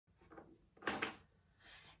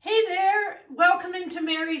Welcome into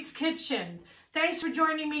Mary's Kitchen. Thanks for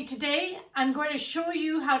joining me today. I'm going to show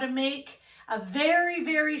you how to make a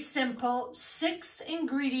very simple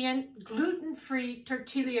 6-ingredient gluten-free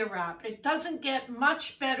tortilla wrap. It doesn't get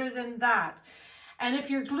much better than that. And if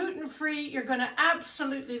you're gluten-free, you're going to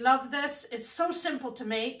absolutely love this. It's so simple to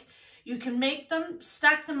make. You can make them,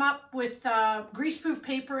 stack them up with greaseproof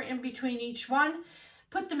paper in between each one,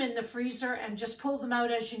 put them in the freezer and just pull them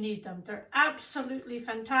out as you need them. They're absolutely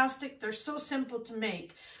fantastic. They're so simple to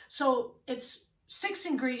make. So it's 6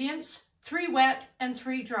 ingredients, 3 wet and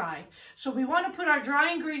 3 dry. So we want to put our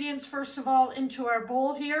dry ingredients first of all into our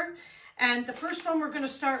bowl here. And the first one we're going to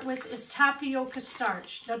start with is tapioca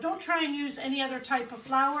starch. Now don't try and use any other type of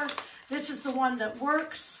flour. This is the one that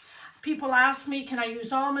works. People ask me, can I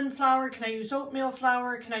use almond flour? Can I use oatmeal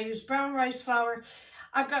flour? Can I use brown rice flour?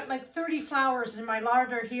 I've got like 30 flours in my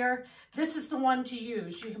larder here. This is the one to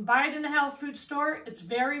use. You can buy it in the health food store. It's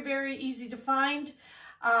very easy to find,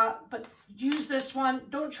 but use this one.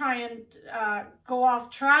 Don't try and go off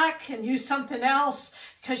track and use something else,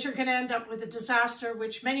 because you're going to end up with a disaster,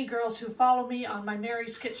 which many girls who follow me on my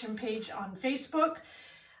Mary's Kitchen page on Facebook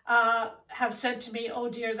have said to me, oh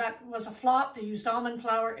dear, that was a flop. They used almond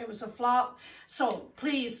flour. It was a flop. So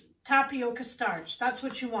please, tapioca starch, that's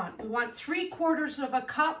what you want. We want 3/4 of a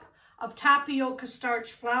cup of tapioca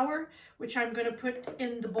starch flour, which I'm going to put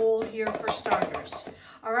in the bowl here for starters.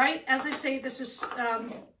 All right, as I say, this is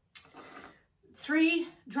 3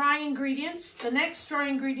 dry ingredients. The next dry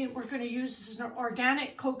ingredient we're going to use is an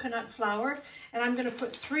organic coconut flour, and I'm going to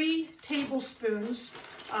put 3 tablespoons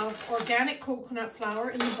of organic coconut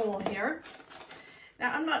flour in the bowl here.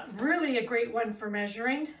 Now, I'm not really a great one for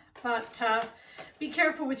measuring, but be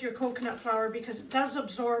careful with your coconut flour because it does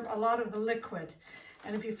absorb a lot of the liquid.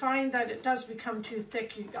 And if you find that it does become too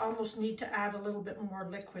thick, you almost need to add a little bit more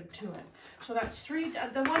liquid to it. So that's 3.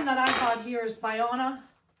 The one that I got here is Biona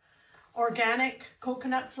organic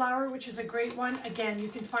coconut flour, which is a great one. Again, you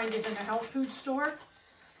can find it in a health food store.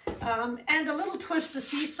 And a little twist of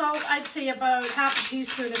sea salt. I'd say about half a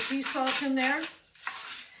teaspoon of sea salt in there.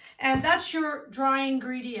 And that's your dry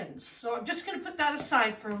ingredients. So I'm just going to put that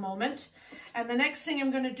aside for a moment. And the next thing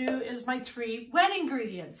I'm going to do is my 3 wet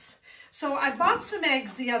ingredients. So I bought some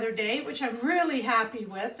eggs the other day, which I'm really happy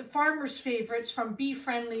with. The farmer's favorites from Bee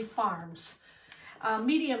Friendly Farms.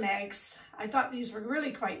 Medium eggs. I thought these were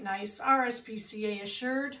really quite nice. RSPCA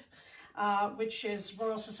assured, which is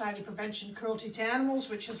Royal Society Prevention Cruelty to Animals,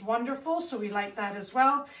 which is wonderful. So we like that as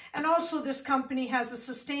well. And also this company has a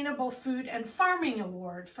Sustainable Food and Farming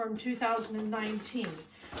Award from 2019.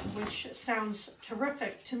 Which sounds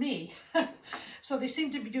terrific to me. So they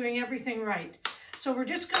seem to be doing everything right. So we're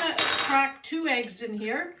just going to crack 2 eggs in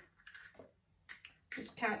here.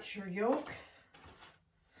 Just catch your yolk.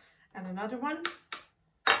 And another one.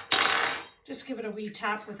 Just give it a wee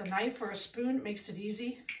tap with a knife or a spoon. It makes it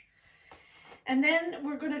easy. And then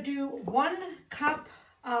we're going to do 1 cup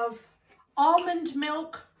of almond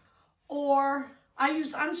milk, or I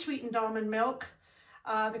use unsweetened almond milk.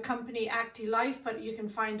 The company Acti Life, but you can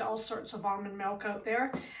find all sorts of almond milk out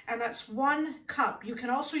there. And that's 1 cup. You can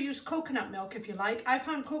also use coconut milk if you like. I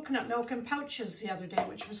found coconut milk in pouches the other day,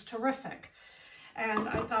 which was terrific. And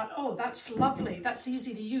I thought, oh, that's lovely. That's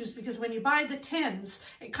easy to use, because when you buy the tins,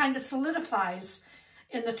 it kind of solidifies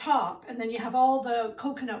in the top, and then you have all the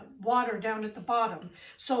coconut water down at the bottom.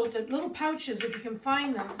 So the little pouches, if you can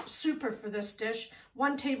find them, super for this dish.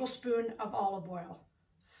 1 tablespoon of olive oil.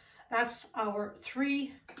 That's our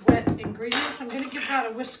 3 wet ingredients. I'm going to give that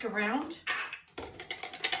a whisk around.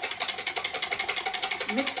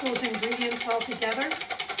 Mix those ingredients all together.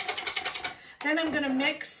 Then I'm going to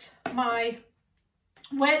mix my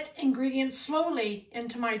wet ingredients slowly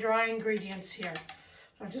into my dry ingredients here.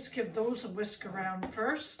 So I'll just give those a whisk around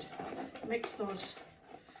first. Mix those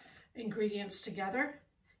ingredients together.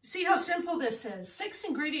 See how simple this is.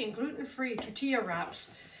 6-ingredient gluten-free tortilla wraps.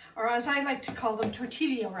 Or as I like to call them,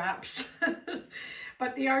 tortilla wraps.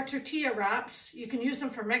 But they are tortilla wraps. You can use them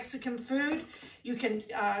for Mexican food. You can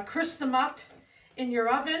crisp them up in your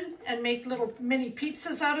oven and make little mini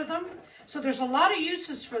pizzas out of them. So there's a lot of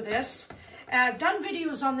uses for this. I've done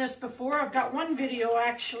videos on this before. I've got 1 video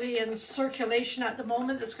actually in circulation at the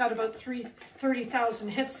moment that's got about 30,000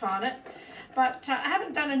 hits on it. But I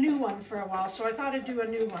haven't done a new one for a while, so I thought I'd do a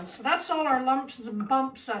new one. So that's all our lumps and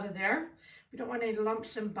bumps out of there. We don't want any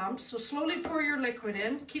lumps and bumps. So slowly pour your liquid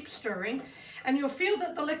in, keep stirring. And you'll feel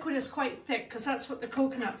that the liquid is quite thick, because that's what the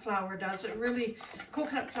coconut flour does.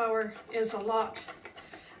 Coconut flour is a lot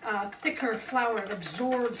thicker flour. It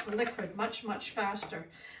absorbs the liquid much faster.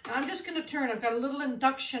 Now I'm just going to turn. I've got a little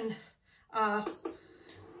induction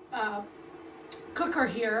cooker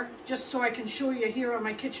here, just so I can show you here on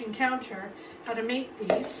my kitchen counter how to make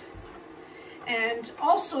these. And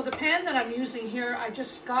also the pan that I'm using here, I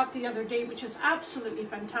just got the other day, which is absolutely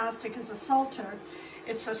fantastic, is a salter.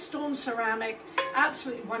 It's a stone ceramic,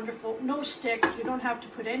 absolutely wonderful, no stick. You don't have to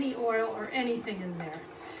put any oil or anything in there.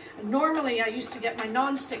 And normally I used to get my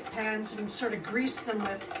non-stick pans and sort of grease them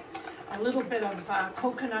with a little bit of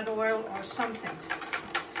coconut oil or something.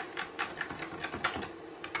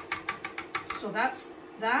 So that's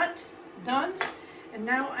that done. And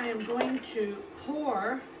now I am going to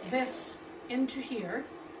pour this into here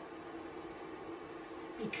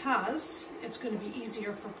because it's going to be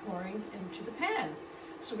easier for pouring into the pan.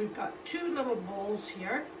 So we've got two little bowls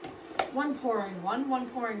here, one pouring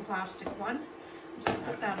plastic one. Just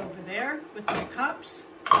put that over there with my cups,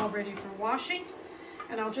 all ready for washing.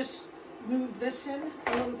 And I'll just move this in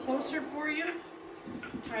a little closer for you,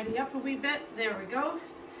 tidy up a wee bit. There we go.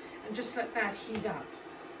 And just let that heat up.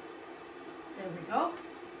 There we go.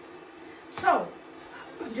 So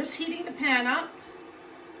I'm just heating the pan up.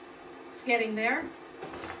 It's getting there.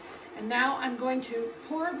 And now I'm going to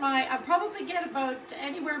pour I probably get about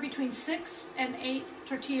anywhere between 6 and 8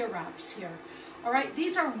 tortilla wraps here. All right,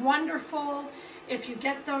 these are wonderful if you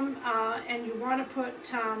get them and you want to put,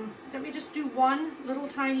 let me just do one little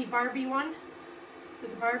tiny Barbie one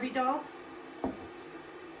with the Barbie doll.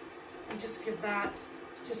 And just give that,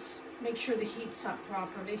 just make sure the heat's up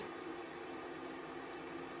properly.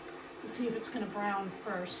 Let's see if it's going to brown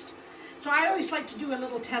first. So I always like to do a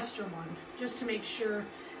little tester one, just to make sure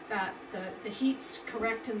that the heat's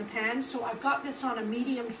correct in the pan. So I've got this on a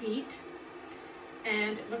medium heat,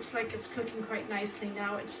 and it looks like it's cooking quite nicely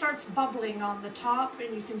now. It starts bubbling on the top,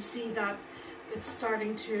 and you can see that it's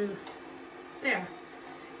starting to, there.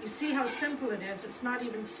 You see how simple it is. It's not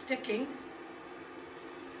even sticking.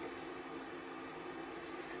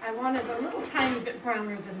 I wanted a little tiny bit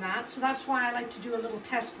browner than that, so that's why I like to do a little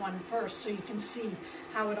test one first so you can see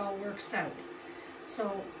how it all works out.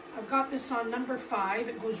 So I've got this on number 5.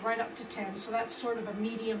 It goes right up to 10, so that's sort of a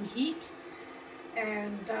medium heat.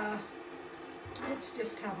 And let's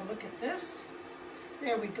just have a look at this.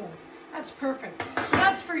 There we go. That's perfect. So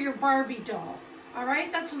that's for your Barbie doll. All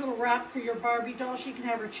right, that's a little wrap for your Barbie doll. She can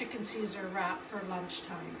have her chicken Caesar wrap for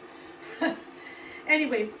lunchtime.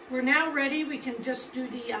 Anyway, we're now ready. We can just do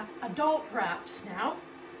the adult wraps now.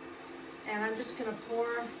 And I'm just going to pour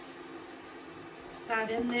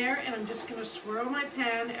that in there, and I'm just going to swirl my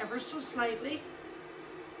pan ever so slightly.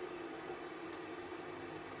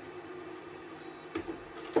 There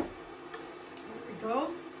we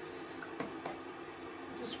go.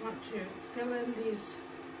 I just want to fill in these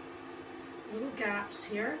little gaps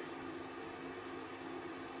here.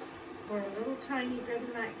 Pour a little tiny bit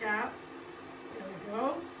in that gap. There we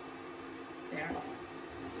go. There.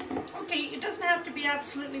 Okay, it doesn't have to be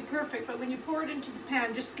absolutely perfect, but when you pour it into the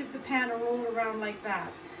pan, just give the pan a roll around like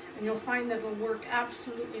that, and you'll find that it'll work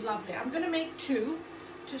absolutely lovely. I'm going to make 2,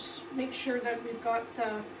 just make sure that we've got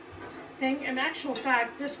the thing. In actual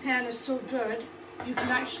fact, this pan is so good, you can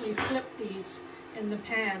actually flip these in the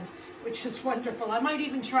pan, which is wonderful. I might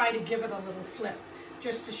even try to give it a little flip,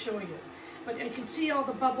 just to show you. But you can see all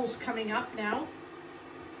the bubbles coming up now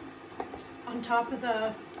on top of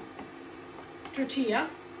the tortilla.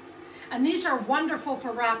 And these are wonderful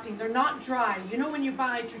for wrapping. They're not dry. You know, when you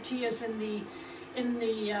buy tortillas in the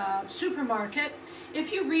supermarket,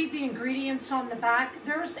 if you read the ingredients on the back,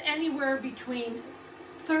 there's anywhere between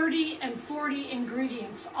 30 and 40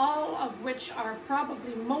 ingredients, all of which are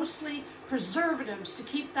probably mostly preservatives to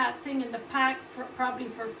keep that thing in the pack for probably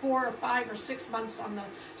for 4 or 5 or 6 months on the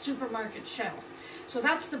supermarket shelf. So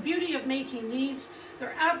that's the beauty of making these.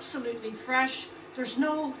 They're absolutely fresh. There's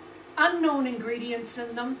no unknown ingredients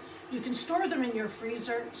in them. You can store them in your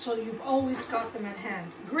freezer, so you've always got them at hand.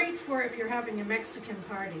 Great for if you're having a Mexican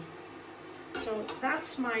party. So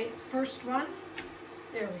that's my first one.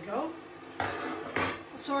 There we go.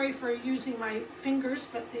 Sorry for using my fingers,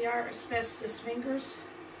 but they are asbestos fingers.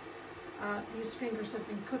 These fingers have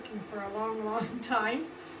been cooking for a long, long time.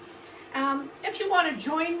 If you want to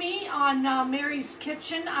join me on Mary's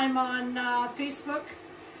Kitchen, I'm on Facebook.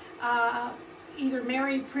 Either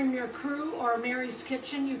Mary Premier Crew or Mary's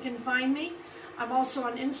Kitchen, you can find me. I'm also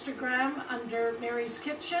on Instagram under Mary's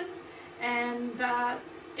Kitchen. And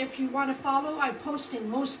if you want to follow, I'm posting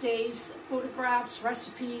most days photographs,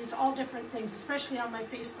 recipes, all different things, especially on my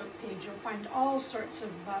Facebook page. You'll find all sorts of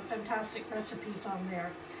fantastic recipes on there.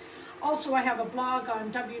 Also, I have a blog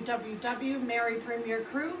on www.Mary Premier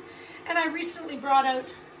Crew, and I recently brought out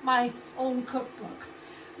my own cookbook,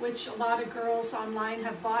 which a lot of girls online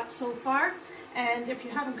have bought so far. And if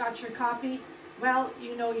you haven't got your copy, well,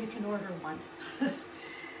 you know you can order one.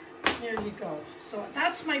 There you go. So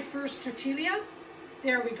that's my first tortilla.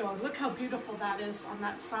 There we go. Look how beautiful that is on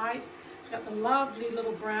that side. It's got the lovely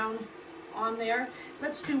little brown on there.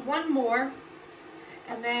 Let's do one more.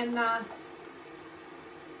 And then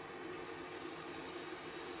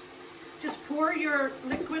just pour your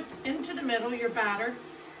liquid into the middle, your batter,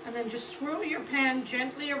 and then just swirl your pan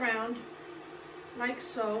gently around like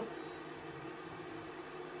so.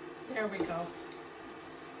 There we go.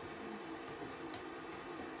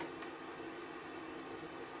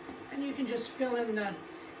 And you can just fill in the,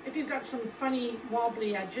 if you've got some funny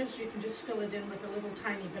wobbly edges, you can just fill it in with a little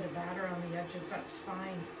tiny bit of batter on the edges. That's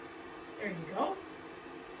fine. There you go.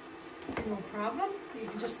 No problem. You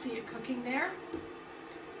can just see it cooking there.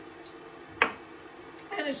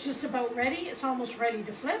 And it's just about ready. It's almost ready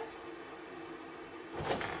to flip.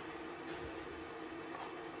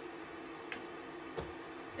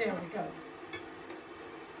 There we go.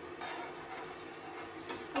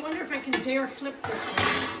 I wonder if I can dare flip this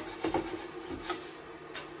one.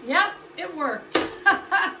 Yep, it worked.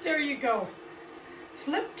 There you go.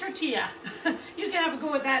 Flip tortilla. You can have a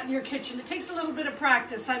go at that in your kitchen. It takes a little bit of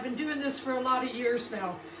practice. I've been doing this for a lot of years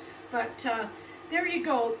now. But there you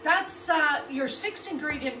go. That's your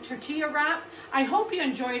 6-ingredient tortilla wrap. I hope you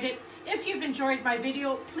enjoyed it. If you've enjoyed my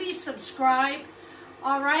video, please subscribe.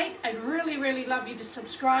 All right, I'd really, really love you to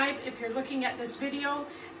subscribe if you're looking at this video.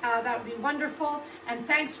 That would be wonderful. And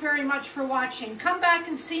thanks very much for watching. Come back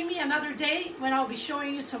and see me another day when I'll be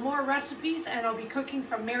showing you some more recipes and I'll be cooking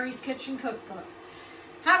from Mary's Kitchen Cookbook.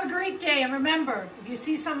 Have a great day, and remember, if you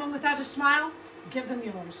see someone without a smile, give them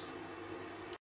yours.